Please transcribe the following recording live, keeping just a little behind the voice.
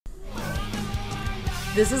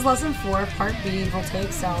This is lesson 4, part B,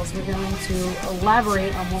 voltaic cells. We're going to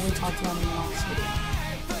elaborate on what we talked about in the last video.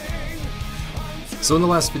 So in the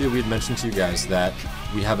last video we had mentioned to you guys that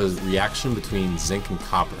we have a reaction between zinc and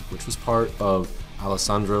copper, which was part of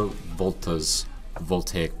Alessandro Volta's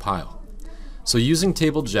voltaic pile. So using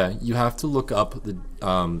table J, you have to look up the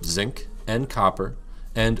zinc and copper,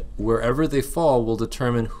 and wherever they fall will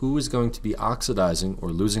determine who is going to be oxidizing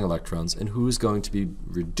or losing electrons and who is going to be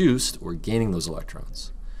reduced or gaining those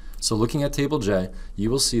electrons. So looking at table J, you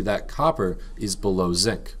will see that copper is below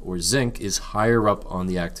zinc, or zinc is higher up on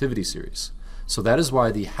the activity series. So that is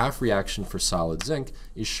why the half reaction for solid zinc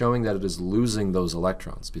is showing that it is losing those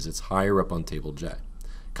electrons, because it's higher up on table J.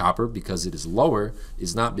 Copper, because it is lower,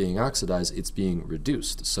 is not being oxidized, it's being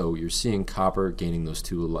reduced. So you're seeing copper gaining those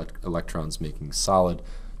two electrons, making solid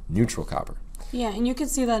neutral copper. Yeah, and you can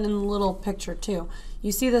see that in the little picture too.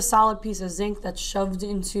 You see the solid piece of zinc that's shoved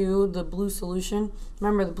into the blue solution.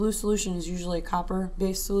 Remember, the blue solution is usually a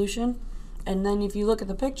copper-based solution. And then if you look at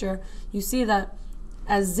the picture, you see that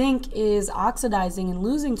as zinc is oxidizing and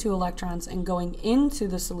losing 2 electrons and going into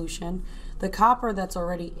the solution, the copper that's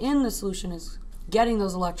already in the solution is getting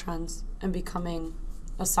those electrons and becoming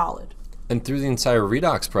a solid. And through the entire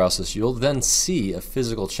redox process, you'll then see a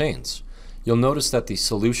physical change. You'll notice that the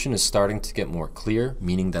solution is starting to get more clear,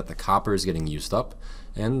 meaning that the copper is getting used up,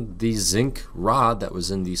 and the zinc rod that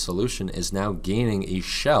was in the solution is now gaining a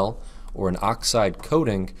shell or an oxide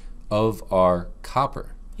coating of our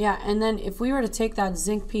copper. Yeah, and then if we were to take that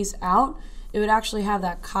zinc piece out, it would actually have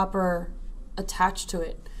that copper attached to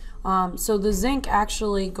it. So the zinc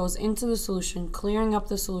actually goes into the solution, clearing up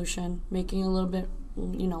the solution, making it a little bit,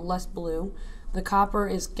 less blue. The copper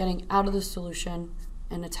is getting out of the solution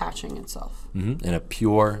and attaching itself. In a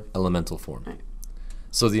pure elemental form. Right.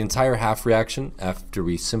 So the entire half reaction, after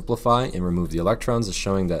we simplify and remove the electrons, is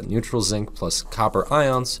showing that neutral zinc plus copper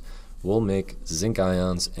ions will make zinc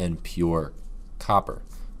ions and pure copper,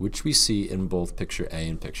 which we see in both picture A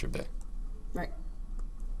and picture B. Right.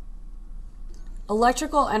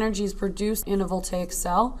 Electrical energy is produced in a voltaic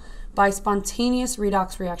cell by spontaneous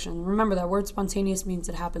redox reaction. Remember, that word spontaneous means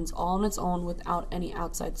it happens all on its own without any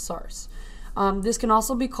outside source. This can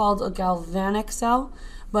also be called a galvanic cell,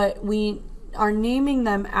 but we are naming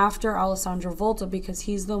them after Alessandro Volta because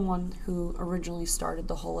he's the one who originally started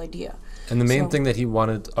the whole idea. And the main thing that he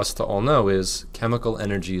wanted us to all know is chemical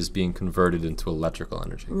energy is being converted into electrical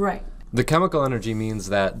energy. Right. The chemical energy means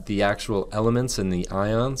that the actual elements and the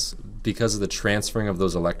ions, because of the transferring of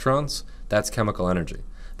those electrons, that's chemical energy.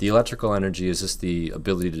 The electrical energy is just the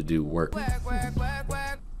ability to do work.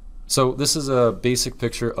 So this is a basic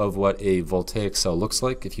picture of what a voltaic cell looks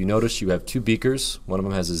like. If you notice, you have 2 beakers. One of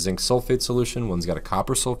them has a zinc sulfate solution, one's got a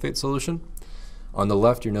copper sulfate solution. On the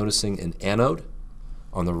left, you're noticing an anode.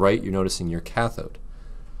 On the right, you're noticing your cathode.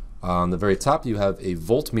 On the very top, you have a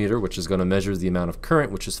voltmeter, which is going to measure the amount of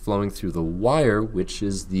current which is flowing through the wire, which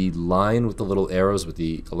is the line with the little arrows with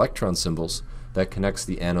the electron symbols that connects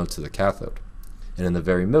the anode to the cathode. And in the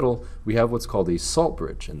very middle, we have what's called a salt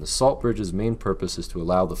bridge, and the salt bridge's main purpose is to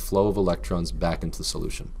allow the flow of electrons back into the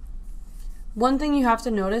solution. One thing you have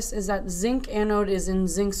to notice is that zinc anode is in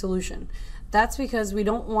zinc solution. That's because we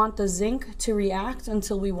don't want the zinc to react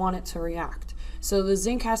until we want it to react. So the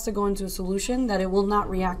zinc has to go into a solution that it will not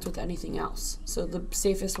react with anything else. So the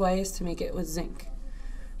safest way is to make it with zinc.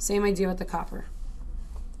 Same idea with the copper.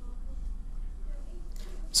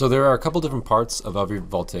 So there are a couple different parts of every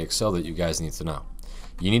voltaic cell that you guys need to know.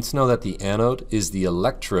 You need to know that the anode is the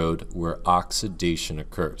electrode where oxidation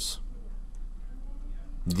occurs.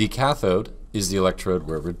 The cathode is the electrode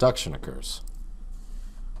where reduction occurs.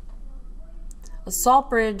 A salt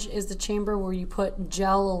bridge is the chamber where you put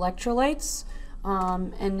gel electrolytes,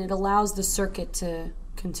 and it allows the circuit to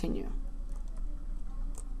continue.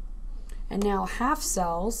 And now half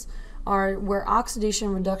cells are where oxidation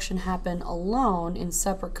and reduction happen alone in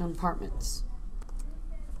separate compartments.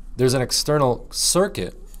 There's an external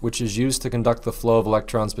circuit which is used to conduct the flow of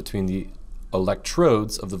electrons between the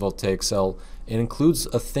electrodes of the voltaic cell. It includes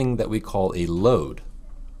a thing that we call a load.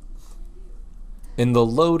 And the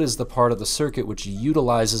load is the part of the circuit which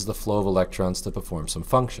utilizes the flow of electrons to perform some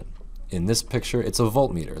function. In this picture, it's a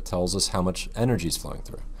voltmeter. It tells us how much energy is flowing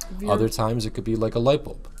through. Other times, it could be like a light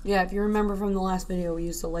bulb. Yeah, if you remember from the last video, we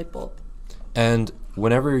used a light bulb. And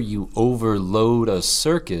whenever you overload a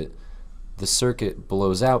circuit, the circuit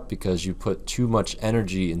blows out because you put too much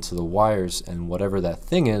energy into the wires, and whatever that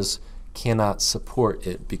thing is cannot support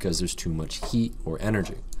it because there's too much heat or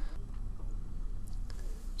energy.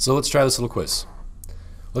 So let's try this little quiz.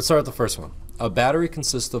 Let's start with the first one. A battery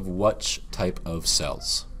consists of which type of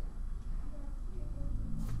cells?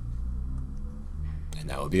 And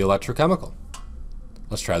that would be electrochemical.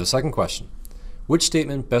 Let's try the second question. Which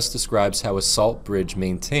statement best describes how a salt bridge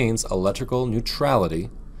maintains electrical neutrality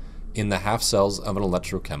in the half cells of an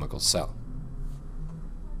electrochemical cell?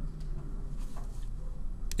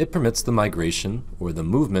 It permits the migration or the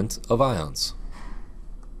movement of ions.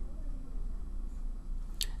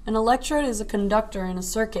 An electrode is a conductor in a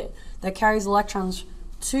circuit that carries electrons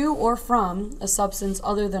to or from a substance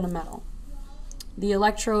other than a metal. The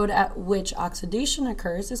electrode at which oxidation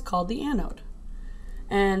occurs is called the anode,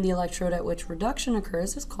 and the electrode at which reduction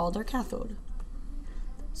occurs is called our cathode.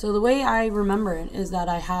 So the way I remember it is that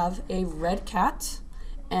I have a red cat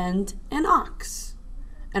and an ox,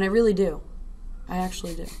 and I really do. I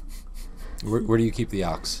actually do. Where do you keep the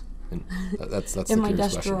ox? That's in the my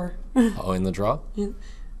curious desk question. drawer. Oh, in the drawer? Yeah.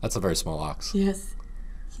 That's a very small ox. Yes,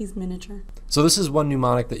 he's miniature. So this is one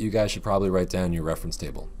mnemonic that you guys should probably write down in your reference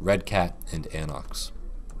table. Red cat and an ox.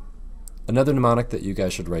 Another mnemonic that you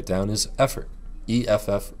guys should write down is effort.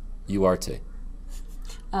 E-F-F-U-R-T.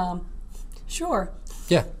 Sure.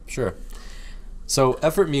 Yeah, sure. So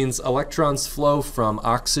effort means electrons flow from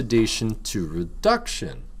oxidation to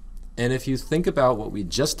reduction. And if you think about what we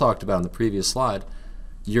just talked about in the previous slide,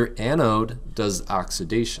 your anode does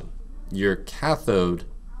oxidation. Your cathode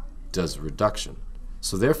does reduction.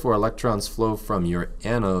 So therefore, electrons flow from your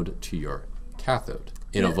anode to your cathode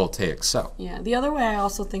in a voltaic cell. Yeah, the other way I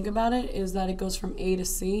also think about it is that it goes from A to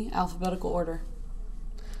C, alphabetical order.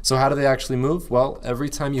 So how do they actually move? Well, every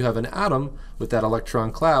time you have an atom with that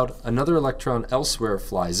electron cloud, another electron elsewhere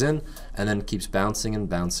flies in and then keeps bouncing and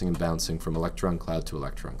bouncing and bouncing from electron cloud to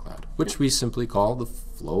electron cloud, which we simply call the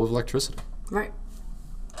flow of electricity. Right.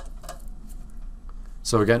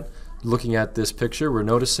 So again, looking at this picture, we're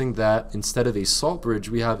noticing that instead of a salt bridge,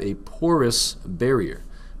 we have a porous barrier.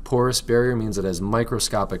 Porous barrier means it has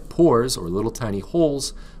microscopic pores, or little tiny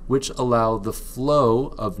holes, which allow the flow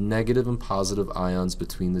of negative and positive ions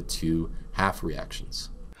between the two half reactions.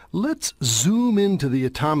 Let's zoom into the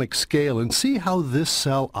atomic scale and see how this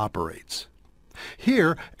cell operates.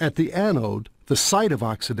 Here, at the anode, the site of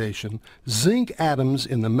oxidation, zinc atoms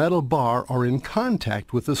in the metal bar are in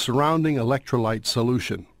contact with the surrounding electrolyte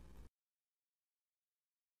solution.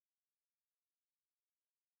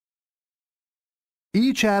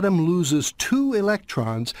 Each atom loses 2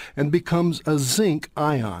 electrons and becomes a zinc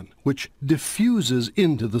ion, which diffuses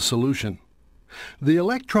into the solution. The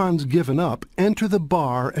electrons given up enter the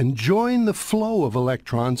bar and join the flow of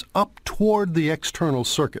electrons up toward the external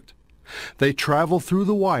circuit. They travel through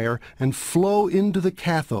the wire and flow into the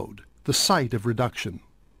cathode, the site of reduction.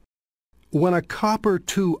 When a copper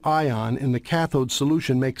 2 ion in the cathode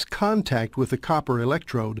solution makes contact with the copper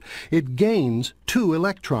electrode, it gains 2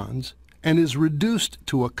 electrons and is reduced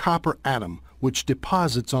to a copper atom, which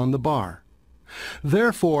deposits on the bar.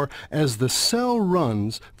 Therefore, as the cell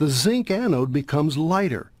runs, the zinc anode becomes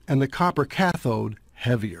lighter and the copper cathode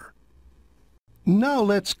heavier. Now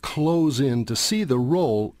let's close in to see the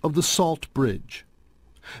role of the salt bridge.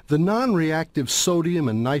 The non-reactive sodium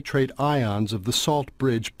and nitrate ions of the salt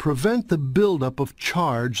bridge prevent the buildup of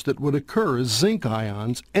charge that would occur as zinc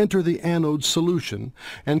ions enter the anode solution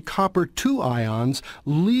and copper 2 ions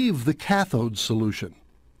leave the cathode solution.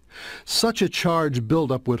 Such a charge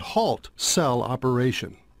buildup would halt cell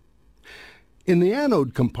operation. In the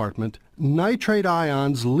anode compartment, nitrate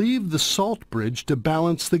ions leave the salt bridge to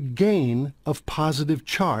balance the gain of positive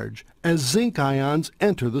charge as zinc ions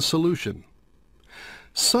enter the solution.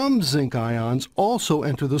 Some zinc ions also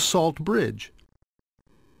enter the salt bridge.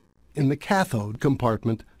 In the cathode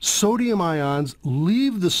compartment, sodium ions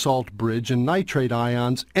leave the salt bridge and nitrate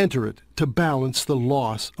ions enter it to balance the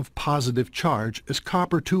loss of positive charge as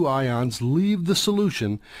copper 2 ions leave the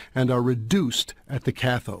solution and are reduced at the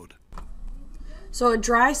cathode. So a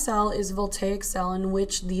dry cell is a voltaic cell in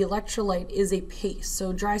which the electrolyte is a paste.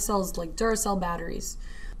 So dry cells like Duracell batteries.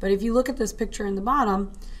 But if you look at this picture in the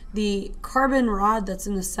bottom, the carbon rod that's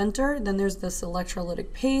in the center, then there's this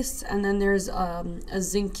electrolytic paste, and then there's a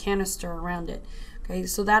zinc canister around it. Okay,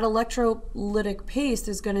 so that electrolytic paste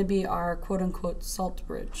is going to be our quote-unquote salt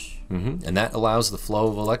bridge. And that allows the flow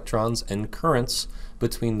of electrons and currents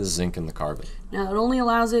between the zinc and the carbon. Now, it only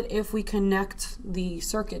allows it if we connect the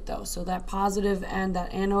circuit, though. So that positive end,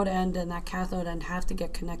 that anode end, and that cathode end have to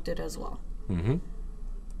get connected as well.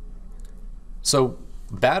 So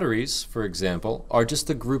batteries, for example, are just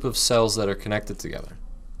a group of cells that are connected together.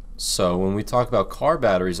 So when we talk about car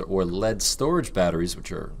batteries or lead storage batteries,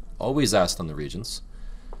 which are always asked on the Regents,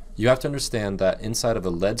 you have to understand that inside of a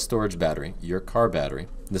lead storage battery, your car battery,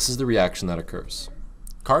 this is the reaction that occurs.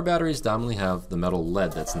 Car batteries dominantly have the metal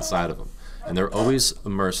lead that's inside of them, and they're always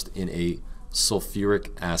immersed in a sulfuric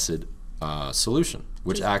acid solution,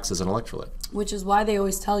 which acts as an electrolyte. Which is why they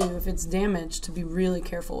always tell you if it's damaged to be really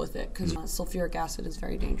careful with it, because sulfuric acid is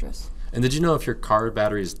very dangerous. And did you know if your car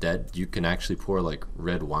battery is dead, you can actually pour like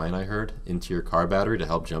red wine, I heard, into your car battery to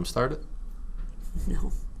help jumpstart it?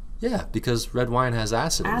 No. Yeah, because red wine has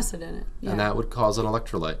acid in it. Acid in it. Yeah. And that would cause an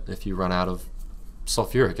electrolyte if you run out of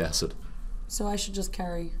sulfuric acid. So I should just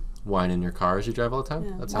carry Wine in your car as you drive all the time?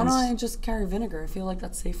 Yeah. That Why sounds... don't I just carry vinegar? I feel like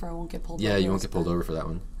that's safer. I won't get pulled over. Yeah, you won't get pulled over for that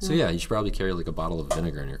one. So yeah, you should probably carry like a bottle of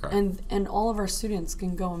vinegar in your car. And all of our students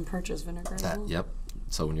can go and purchase vinegar. as well. Yep.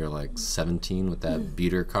 So when you're like 17 with that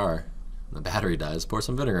beater car, and the battery dies, pour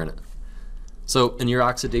some vinegar in it. So in your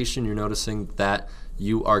oxidation, you're noticing that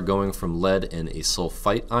you are going from lead and a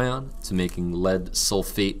sulfite ion to making lead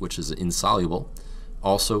sulfate, which is insoluble,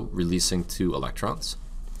 also releasing 2 electrons.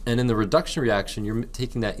 And in the reduction reaction, you're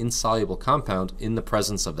taking that insoluble compound in the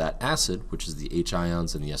presence of that acid, which is the H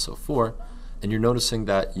ions and the SO4, and you're noticing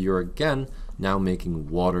that you're again now making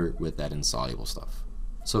water with that insoluble stuff.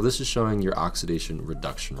 So this is showing your oxidation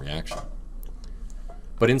reduction reaction.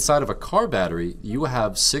 But inside of a car battery, you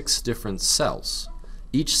have 6 different cells.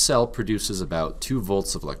 Each cell produces about 2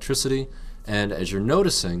 volts of electricity, and as you're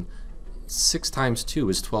noticing, 6 times 2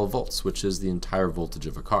 is 12 volts, which is the entire voltage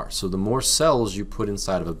of a car. So the more cells you put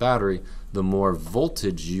inside of a battery, the more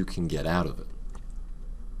voltage you can get out of it.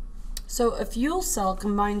 So a fuel cell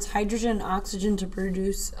combines hydrogen and oxygen to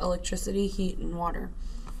produce electricity, heat, and water.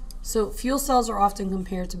 So fuel cells are often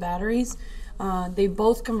compared to batteries. They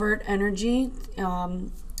both convert energy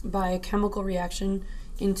by a chemical reaction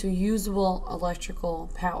into usable electrical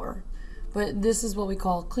power. But this is what we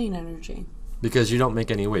call clean energy. Because you don't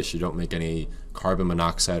make any waste. You don't make any carbon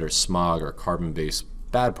monoxide or smog or carbon-based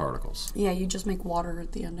bad particles. Yeah, you just make water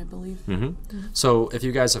at the end, I believe. So if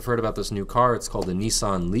you guys have heard about this new car, it's called the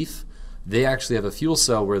Nissan Leaf. They actually have a fuel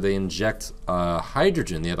cell where they inject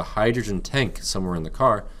hydrogen. They have a hydrogen tank somewhere in the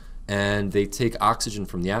car, and they take oxygen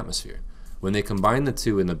from the atmosphere. When they combine the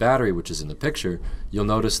two in the battery, which is in the picture, you'll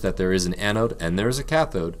notice that there is an anode and there is a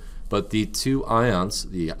cathode, but the 2 ions,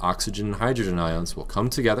 the oxygen and hydrogen ions, will come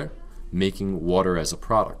together, making water as a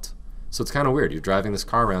product. So it's kind of weird. You're driving this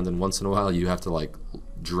car around and once in a while you have to like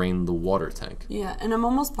drain the water tank. Yeah, and I'm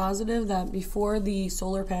almost positive that before the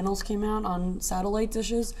solar panels came out on satellite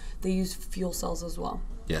dishes, they used fuel cells as well.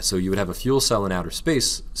 Yeah, so you would have a fuel cell in outer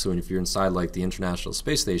space. So if you're inside like the International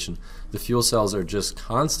Space Station, the fuel cells are just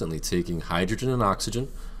constantly taking hydrogen and oxygen,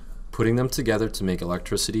 putting them together to make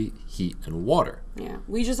electricity, heat, and water. Yeah,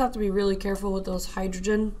 we just have to be really careful with those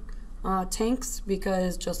hydrogen tanks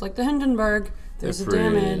because just like the Hindenburg, there's a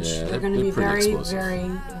damage. Yeah, they're going to be very, explosive.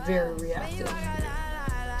 very, very reactive.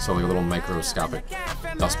 So like a little microscopic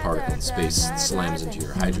dust particle in space slams into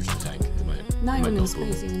your hydrogen tank. Not even go in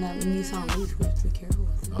space, even that Nissan Leaf, we have to be careful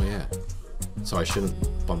with. Oh yeah. So I shouldn't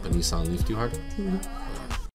bump a Nissan Leaf too hard?